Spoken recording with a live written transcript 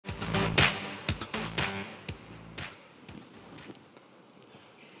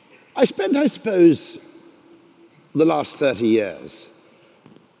I spent, I suppose, the last 30 years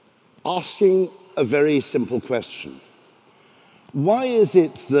asking a very simple question. Why is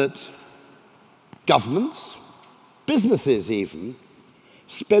it that governments, businesses even,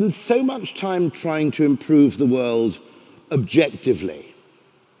 spend so much time trying to improve the world objectively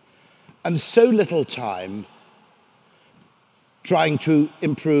and so little time trying to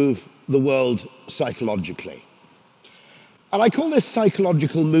improve the world psychologically? And I call this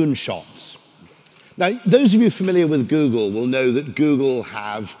psychological moonshots. Now, those of you familiar with Google will know that Google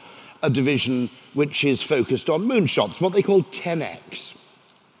have a division which is focused on moonshots, what they call 10x.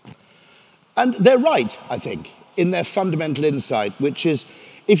 And they're right, I think, in their fundamental insight, which is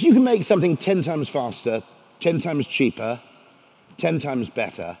if you can make something 10 times faster, 10 times cheaper, 10 times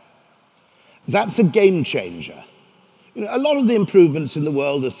better, that's a game changer. You know, a lot of the improvements in the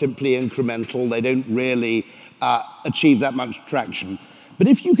world are simply incremental. They don't really achieve that much traction. But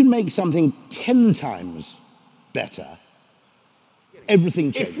if you can make something 10 times better,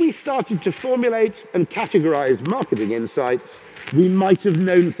 everything changes. If we started to formulate and categorize marketing insights, we might have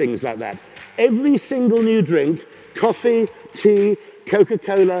known things like that. Every single new drink, coffee, tea,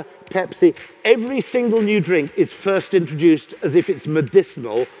 Coca-Cola, Pepsi, every single new drink is first introduced as if it's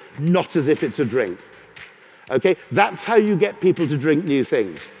medicinal, not as if it's a drink. Okay? That's how you get people to drink new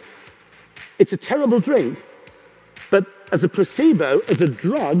things. It's a terrible drink, but as a placebo, as a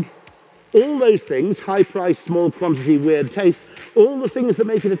drug, all those things, high price, small quantity, weird taste, all the things that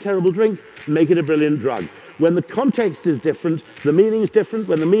make it a terrible drink make it a brilliant drug. When the context is different, the meaning is different.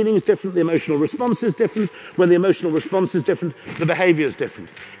 When the meaning is different, the emotional response is different. When the emotional response is different, the behavior is different.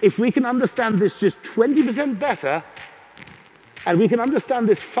 If we can understand this just 20% better, and we can understand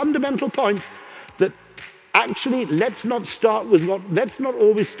this fundamental point that actually let's not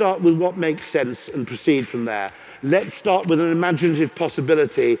always start with what makes sense and proceed from there. Let's start with an imaginative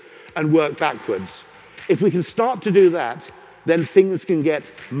possibility and work backwards. If we can start to do that, then things can get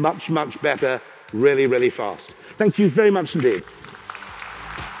much, much better really, really fast. Thank you very much indeed.